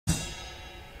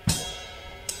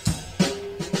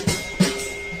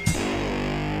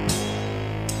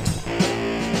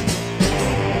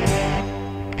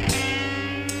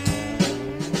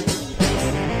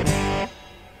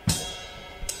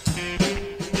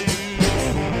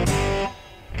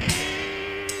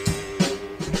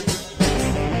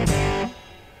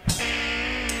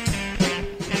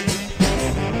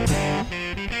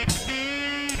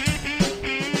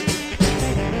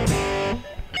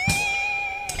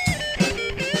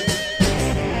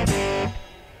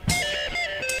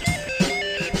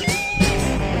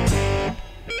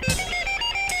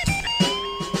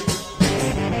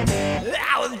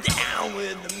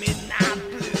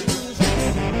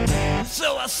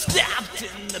stopped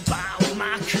in the bar with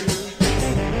my crew.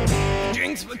 The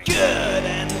drinks were good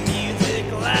and the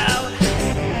music loud.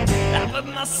 I put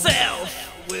myself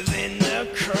within the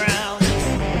crowd,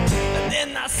 and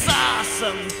then I saw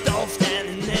some doll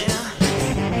standing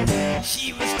there.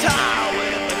 She was tall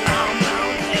with a long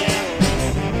brown hair,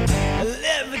 a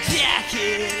leather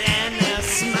jacket and a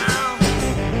smile.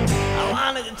 I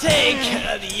wanted to take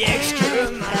her the extra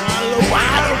mile.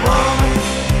 What a woman!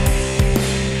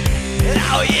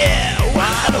 Oh yeah,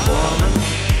 what a woman!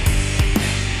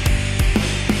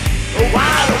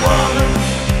 What a woman!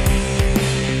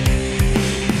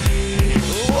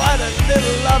 What a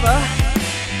little lover!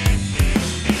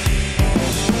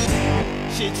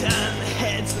 She turned the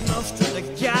heads of most of the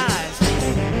guys.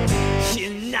 She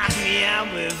knocked me out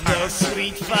with those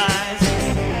sweet thighs.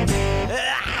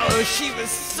 Oh, she was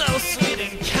so sweet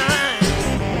and kind.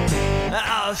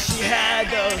 Oh, she had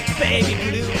those baby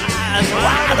blue eyes.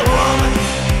 What a woman!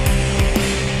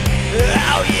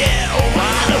 Oh yeah,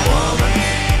 what a woman!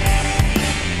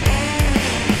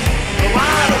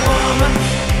 What a woman!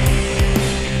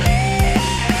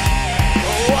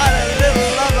 What a little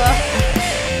lover!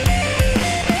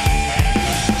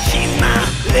 She's my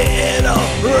little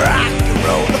rock and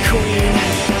roller queen.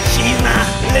 She's my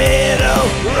little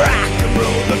rock and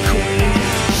roller queen.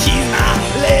 She's my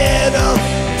little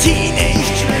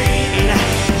teenage dream.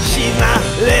 She's my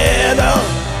little.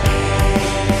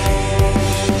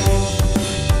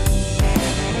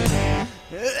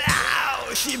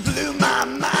 Oh, she blew my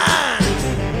mind.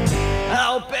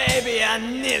 Oh baby, I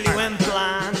nearly went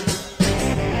blind.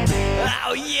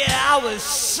 Oh yeah, I was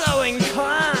so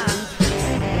inclined.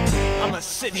 I'ma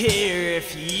sit here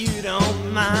if you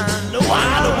don't mind.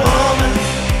 What a woman!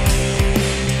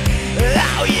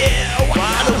 Oh yeah,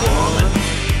 what a woman!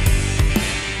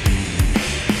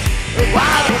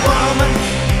 What a woman!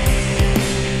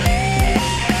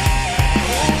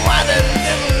 What a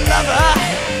little lover!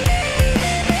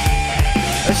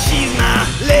 She's my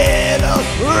little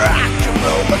rock and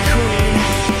roller queen.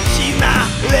 She's my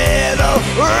little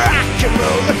rock and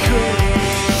roller queen.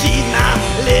 She's my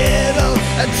little